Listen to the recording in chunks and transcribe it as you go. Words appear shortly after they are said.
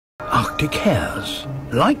Arctic hares.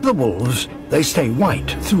 Like the wolves, they stay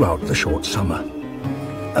white throughout the short summer.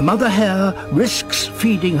 A mother hare risks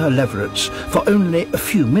feeding her leverets for only a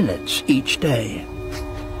few minutes each day.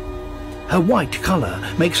 Her white colour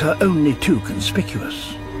makes her only too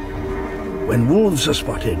conspicuous. When wolves are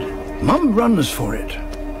spotted, Mum runs for it.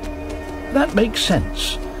 That makes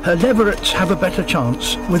sense. Her leverets have a better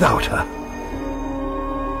chance without her.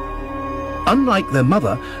 Unlike their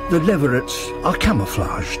mother, the leverets are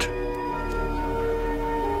camouflaged.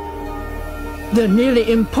 They're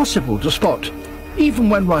nearly impossible to spot, even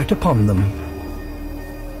when right upon them.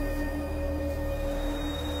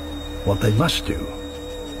 What they must do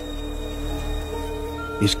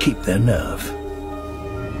is keep their nerve.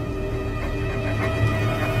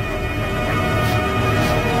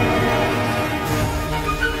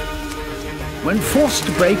 When forced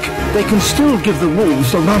to break, they can still give the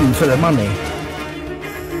wolves a run for their money.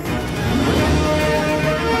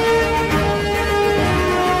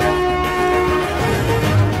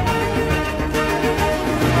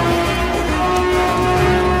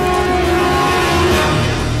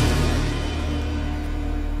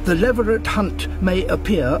 The leveret hunt may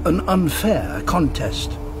appear an unfair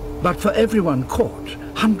contest, but for everyone caught,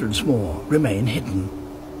 hundreds more remain hidden.